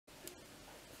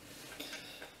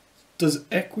Does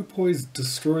Equipoise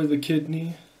destroy the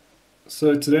kidney?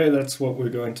 So today that's what we're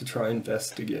going to try and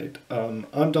investigate.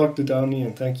 I'm Dr. Downey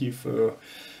and thank you for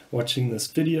watching this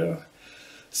video.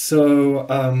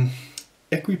 So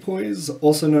Equipoise,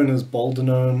 also known as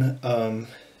Boldenone,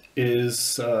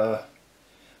 is,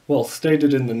 well,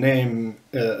 stated in the name,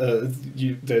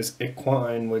 there's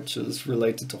equine, which is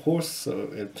related to horse, so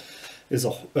it is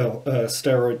a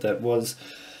steroid that was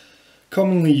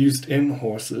commonly used in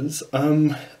horses.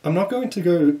 I'm not going to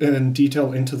go in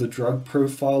detail into the drug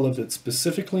profile of it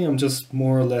specifically. I'm just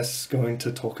more or less going to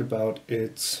talk about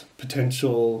its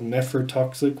potential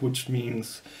nephrotoxic, which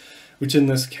in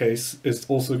this case is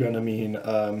also going to mean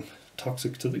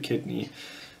toxic to the kidney,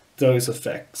 those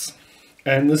effects.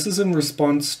 And this is in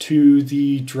response to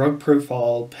the drug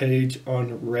profile page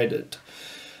on Reddit.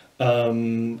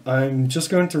 I'm just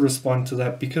going to respond to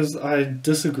that because I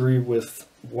disagree with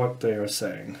what they are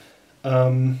saying.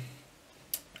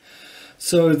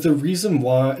 So the reason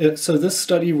why, so this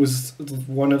study was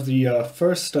one of the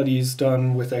first studies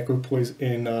done with Equipoise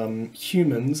in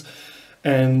humans,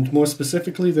 and more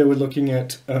specifically they were looking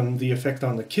at the effect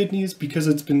on the kidneys because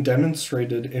it's been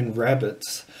demonstrated in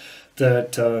rabbits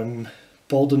that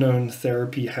Boldenone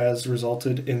therapy has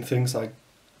resulted in things like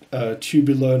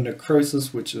tubular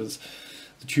necrosis, which is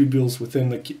the tubules within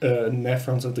the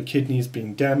nephrons of the kidneys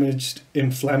being damaged,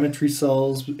 inflammatory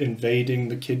cells invading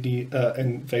the kidney,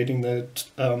 invading the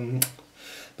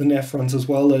nephrons, as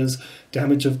well as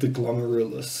damage of the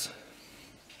glomerulus.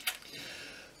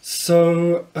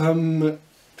 So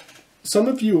some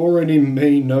of you already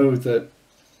may know that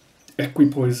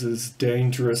Equipoise is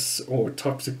dangerous or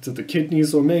toxic to the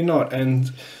kidneys, or may not,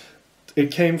 and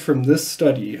it came from this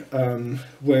study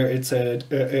where it said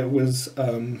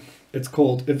it's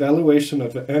called Evaluation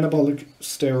of Anabolic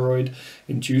Steroid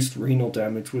Induced Renal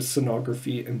Damage with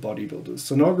Sonography in Bodybuilders.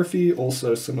 Sonography,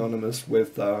 also synonymous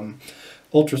with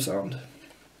ultrasound.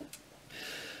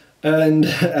 And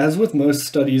as with most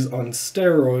studies on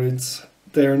steroids,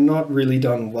 they're not really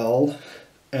done well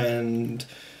and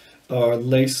are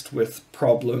laced with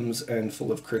problems and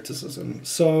full of criticism.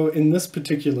 So in this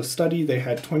particular study, they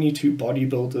had 22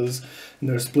 bodybuilders and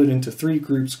they're split into 3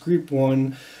 groups. Group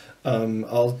 1,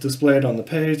 I'll display it on the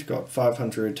page, got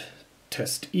 500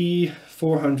 test E,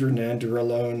 400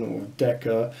 nandrolone or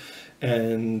DECA,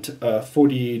 and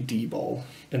 40 D-bol.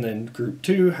 And then group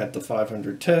 2 had the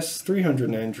 500 tests, 300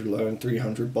 nandrolone,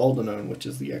 300 boldenone, which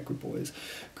is the Equipoise.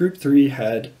 Group 3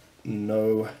 had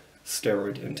no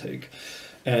steroid intake.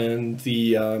 And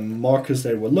the markers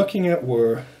they were looking at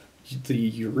were the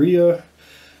urea,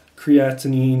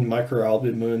 creatinine,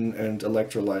 microalbumin, and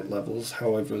electrolyte levels.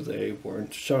 However, they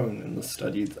weren't shown in the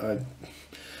study. The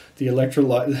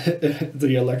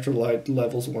electrolyte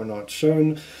levels were not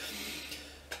shown.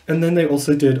 And then they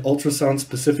also did ultrasound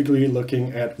specifically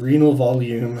looking at renal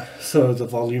volume, so the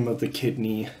volume of the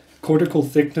kidney, cortical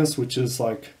thickness, which is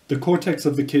like the cortex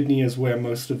of the kidney is where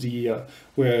most of the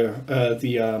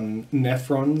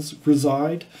nephrons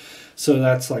reside, so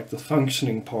that's like the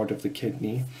functioning part of the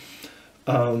kidney.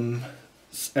 And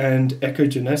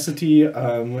echogenicity,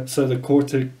 so the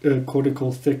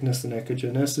cortical thickness and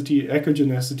echogenicity.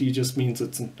 Echogenicity just means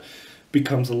it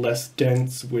becomes less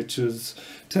dense, which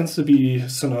tends to be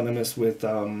synonymous with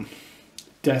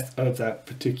death of that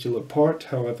particular part,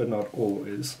 however not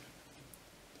always.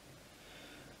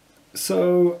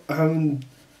 So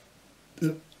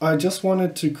I just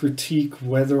wanted to critique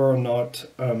whether or not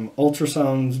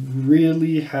ultrasound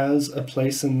really has a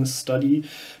place in this study,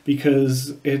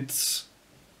 because its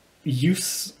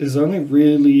use is only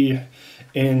really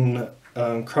in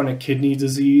chronic kidney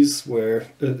disease, where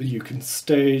you can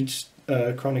stage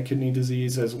chronic kidney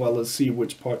disease as well as see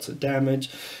which parts are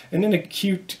damaged, and in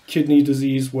acute kidney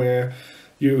disease where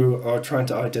you are trying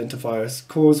to identify a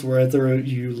cause, whether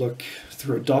you look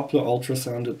through a Doppler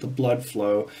ultrasound at the blood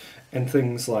flow and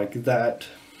things like that.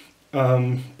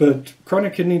 But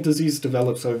chronic kidney disease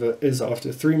develops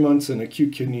after 3 months, and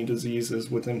acute kidney disease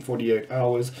is within 48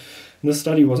 hours. And this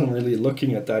study wasn't really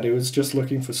looking at that. It was just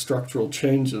looking for structural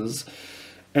changes.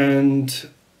 And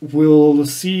we'll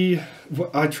see.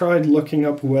 I tried looking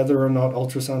up whether or not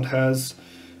ultrasound has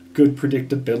good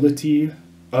predictability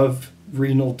of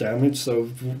renal damage. So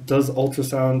does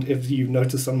ultrasound, if you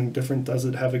notice something different, does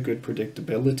it have a good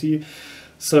predictability?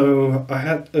 So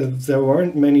there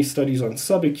weren't many studies on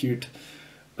subacute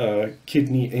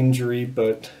kidney injury,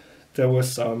 but there were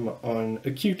some on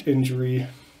acute injury,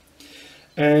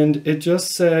 and it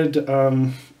just said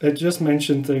it just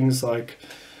mentioned things like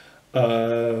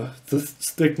The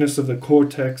thickness of the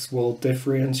cortex will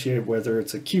differentiate whether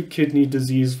it's acute kidney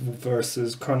disease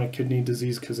versus chronic kidney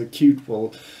disease, because acute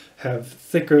will have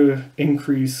thicker,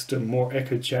 increased, and more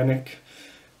echogenic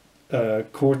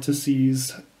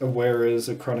cortices, whereas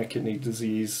a chronic kidney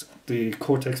disease, the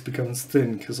cortex becomes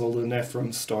thin because all the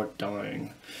nephrons start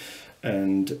dying.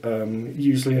 And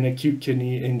usually in acute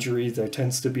kidney injury, there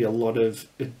tends to be a lot of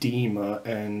edema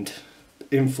and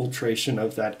infiltration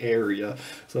of that area,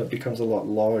 so it becomes a lot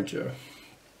larger.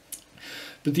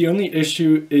 But the only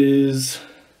issue is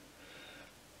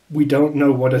we don't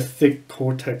know what a thick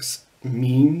cortex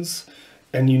means,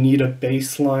 and you need a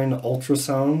baseline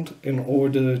ultrasound in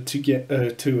order to get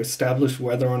to establish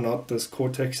whether or not this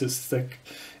cortex is thick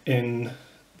in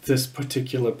this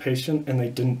particular patient, and they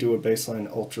didn't do a baseline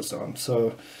ultrasound,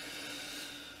 so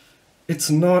it's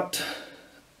not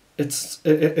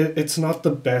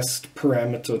the best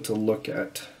parameter to look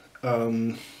at.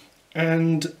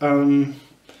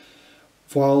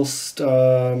 Whilst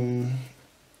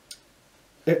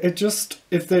it just,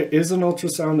 if there is an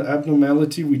ultrasound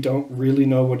abnormality, we don't really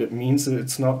know what it means.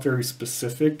 It's not very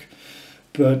specific.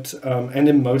 But, and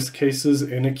in most cases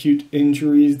in acute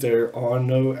injury, there are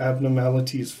no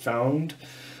abnormalities found,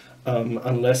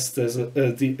 unless there's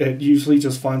it usually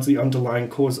just finds the underlying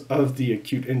cause of the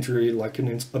acute injury, like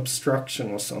an obstruction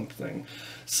or something.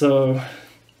 So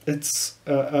it's,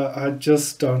 I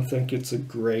just don't think it's a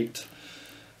great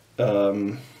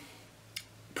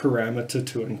parameter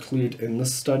to include in the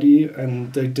study,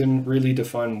 and they didn't really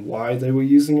define why they were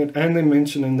using it, and they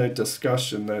mentioned in their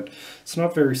discussion that it's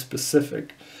not very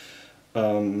specific,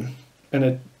 and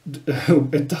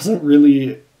it doesn't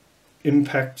really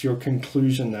impact your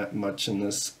conclusion that much in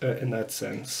this in that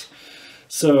sense.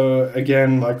 So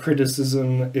again, my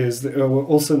criticism is that there were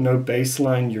also no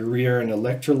baseline urea and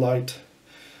electrolyte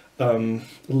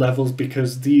levels,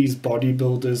 because these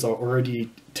bodybuilders are already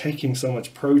taking so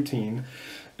much protein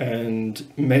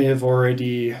and may have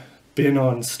already been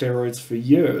on steroids for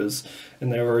years,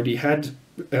 and they already had,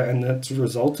 and that's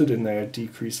resulted in their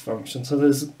decreased function. So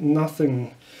there's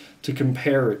nothing to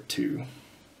compare it to.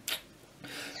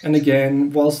 And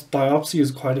again, whilst biopsy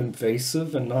is quite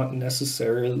invasive and not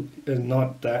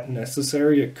that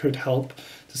necessary, it could help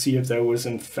to see if there was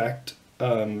in fact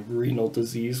renal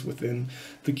disease within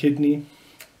the kidney.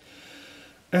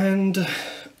 And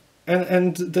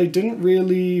they didn't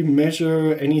really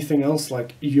measure anything else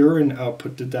like urine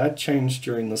output. Did that change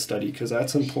during the study? Because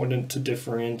that's important to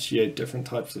differentiate different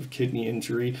types of kidney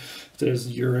injury.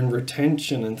 There's urine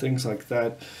retention and things like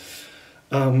that.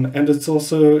 And it's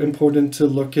also important to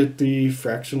look at the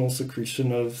fractional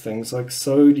secretion of things like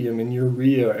sodium and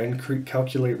urea and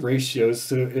calculate ratios.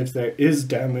 So if there is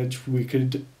damage, we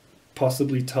could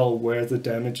possibly tell where the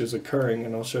damage is occurring,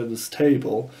 and I'll show this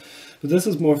table. But this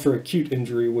is more for acute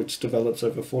injury, which develops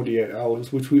over 48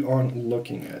 hours, which we aren't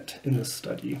looking at in this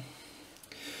study.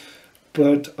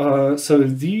 But so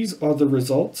these are the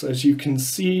results. As you can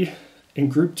see, in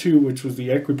group 2, which was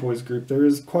the Equipoise group,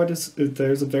 there's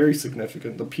a very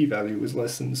significant, the p-value was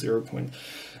less than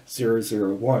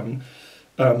 0.001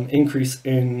 increase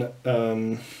in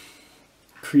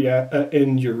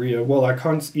in urea. Well, I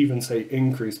can't even say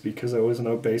increase because there was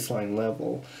no baseline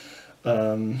level.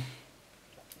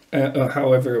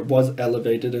 However, it was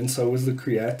elevated, and so was the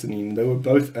creatinine. They were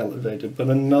both elevated. But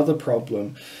another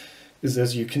problem is,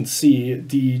 as you can see,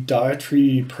 the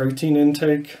dietary protein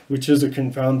intake, which is a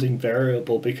confounding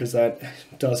variable because that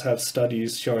does have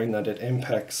studies showing that it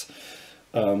impacts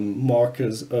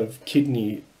markers of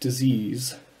kidney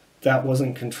disease. That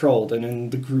wasn't controlled, and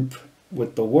in the group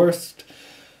with the worst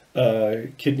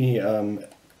kidney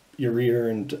urea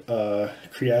and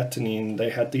creatinine, they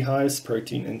had the highest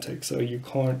protein intake, so you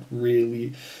can't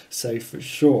really say for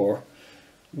sure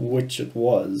which it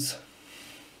was.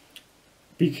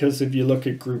 Because if you look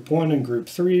at group 1 and group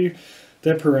 3,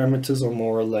 their parameters are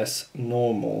more or less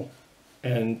normal,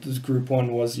 and this group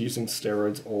 1 was using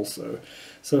steroids also.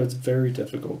 So it's very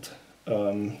difficult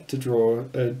to draw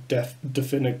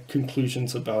definite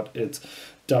conclusions about its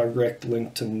direct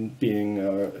link to being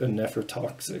a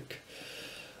nephrotoxic.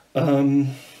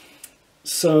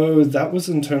 So that was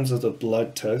in terms of the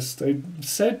blood test. They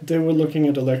said they were looking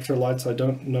at electrolytes. I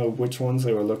don't know which ones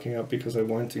they were looking at because they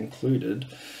weren't included.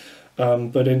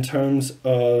 But in terms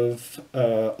of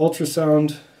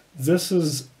ultrasound, this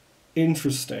is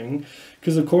interesting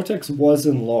because the cortex was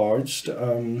enlarged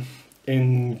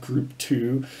in group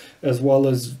 2, as well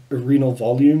as renal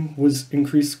volume was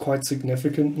increased quite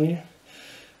significantly.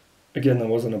 Again, there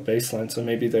wasn't a baseline, so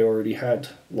maybe they already had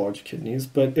large kidneys,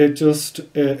 but it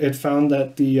found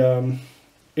that the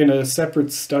in a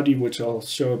separate study, which I'll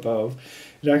show above,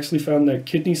 it actually found that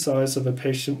kidney size of a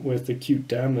patient with acute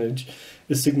damage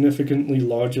is significantly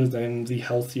larger than the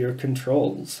healthier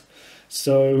controls.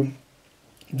 So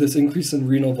this increase in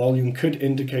renal volume could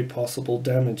indicate possible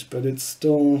damage, but it's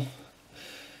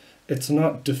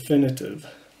not definitive.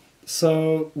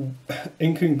 So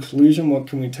in conclusion, what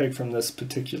can we take from this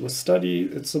particular study?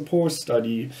 It's a poor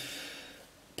study.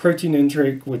 Protein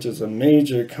intake, which is a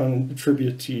major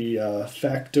contributory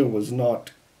factor, was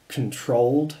not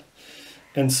controlled.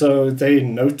 And so they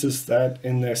noticed that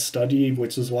in their study,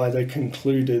 which is why they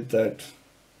concluded that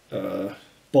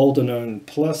Boldenone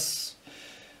plus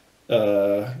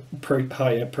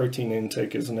high protein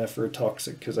intake is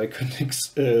nephrotoxic, because I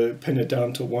couldn't pin it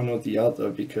down to one or the other,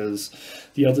 because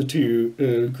the other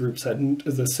two groups had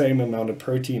the same amount of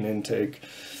protein intake,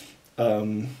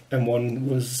 and one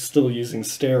was still using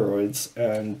steroids,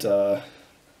 and the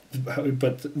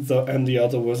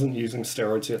other wasn't using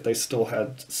steroids, yet they still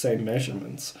had same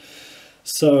measurements.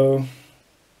 So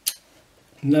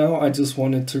now I just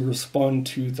wanted to respond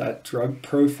to that drug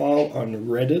profile on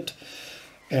Reddit,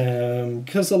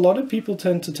 because a lot of people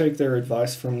tend to take their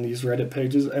advice from these Reddit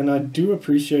pages, and I do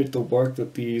appreciate the work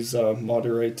that these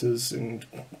moderators and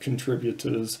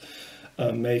contributors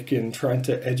make in trying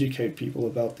to educate people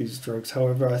about these drugs.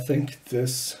 However, I think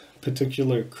this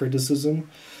particular criticism,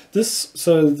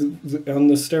 on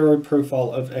the steroid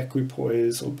profile of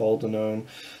Equipoise or Boldenone,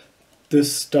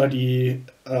 this study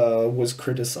was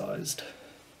criticized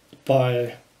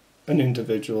by an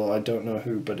individual, I don't know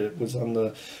who, but it was on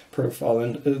the profile,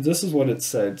 and this is what it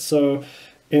said. So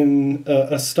in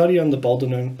a study on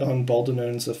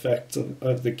Boldenone's effects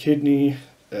of the kidney,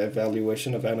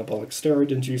 evaluation of anabolic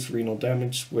steroid-induced renal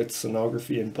damage with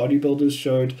sonography in bodybuilders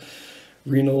showed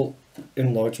renal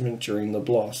enlargement during the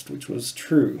blast, which was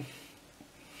true.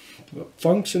 But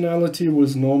functionality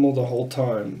was normal the whole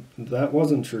time. That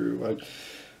wasn't true.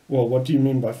 Well, what do you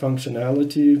mean by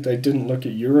functionality? They didn't look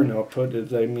at urine output, if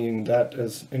they mean that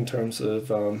as in terms of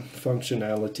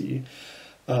functionality.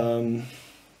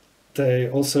 They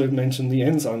also mentioned the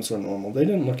enzymes were normal. They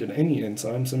didn't look at any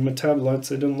enzymes, and metabolites,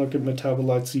 they didn't look at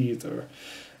metabolites either.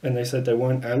 And they said they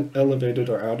weren't elevated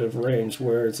or out of range,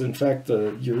 whereas in fact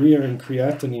the urea and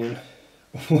creatinine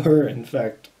were in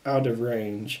fact out of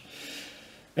range.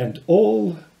 And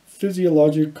all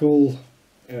physiological,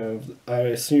 I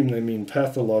assume they mean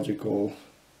pathological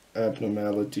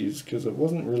abnormalities, because it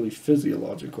wasn't really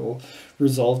physiological,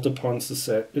 resolved upon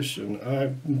cessation.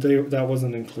 That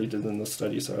wasn't included in the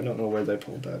study, so I don't know where they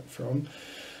pulled that from.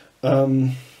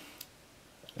 And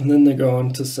then they go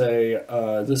on to say,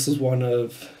 this is one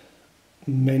of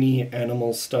many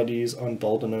animal studies on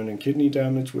Boldenone and kidney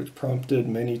damage, which prompted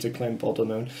many to claim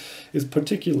Boldenone is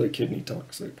particularly kidney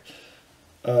toxic.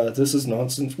 This is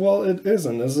nonsense. Well, it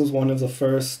isn't. This is one of the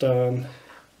first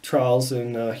trials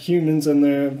in humans, and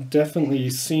there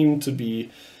definitely seem to be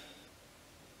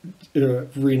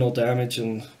renal damage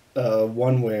in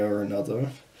one way or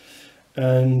another.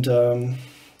 And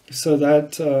so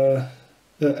that,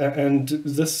 and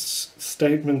this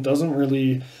statement doesn't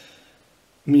really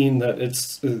mean that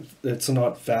it's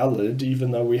not valid, even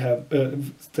though we have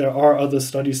there are other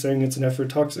studies saying it's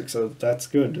nephrotoxic, so that's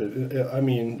good. I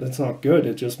mean, it's not good,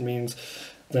 it just means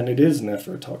then it is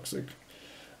nephrotoxic.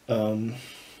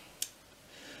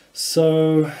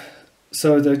 So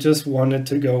they just wanted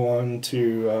to go on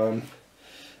to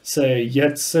say,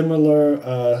 yet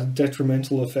similar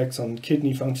detrimental effects on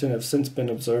kidney function have since been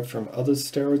observed from other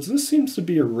steroids. This seems to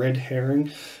be a red herring,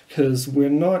 because we're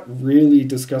not really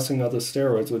discussing other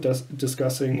steroids, we're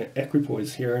discussing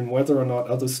Equipoise here, and whether or not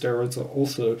other steroids are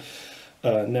also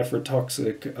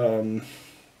nephrotoxic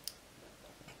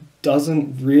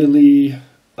doesn't really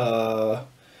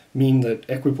mean that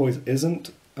Equipoise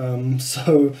isn't.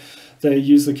 So they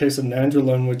use the case of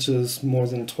nandrolone, which is more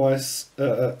than twice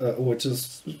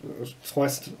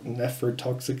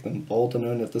nephrotoxic than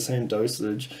Boldenone at the same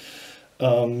dosage.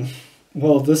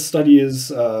 Well, this study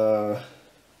is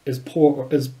poor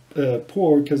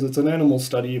because it's an animal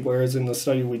study, whereas in the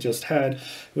study we just had,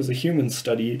 it was a human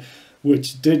study,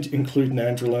 which did include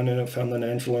nandrolone, and it found the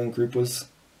nandrolone group was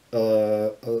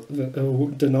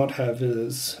did not have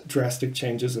as drastic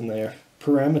changes in their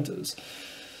parameters.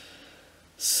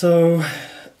 So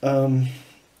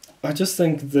I just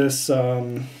think this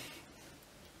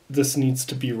this needs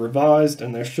to be revised,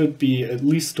 and there should be at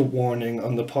least a warning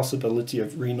on the possibility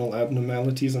of renal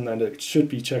abnormalities, and that it should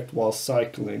be checked while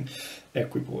cycling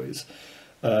Equipoise.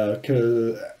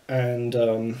 And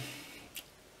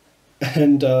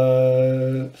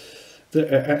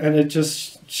it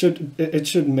just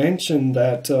should mention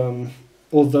that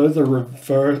although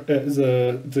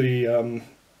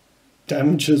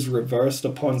damage is reversed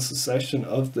upon cessation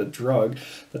of the drug,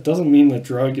 that doesn't mean the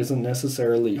drug isn't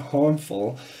necessarily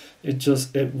harmful.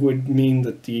 It would mean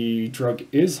that the drug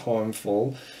is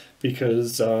harmful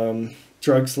because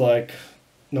drugs like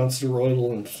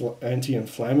non-steroidal and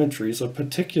anti-inflammatories are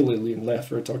particularly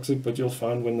nephrotoxic, but you'll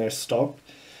find when they're stopped,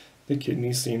 the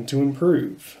kidneys seem to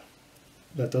improve.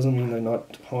 That doesn't mean they're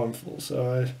not harmful,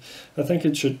 so I think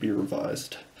it should be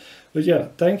revised. But yeah,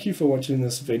 thank you for watching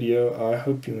this video. I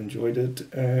hope you enjoyed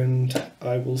it, and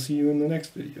I will see you in the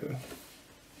next video.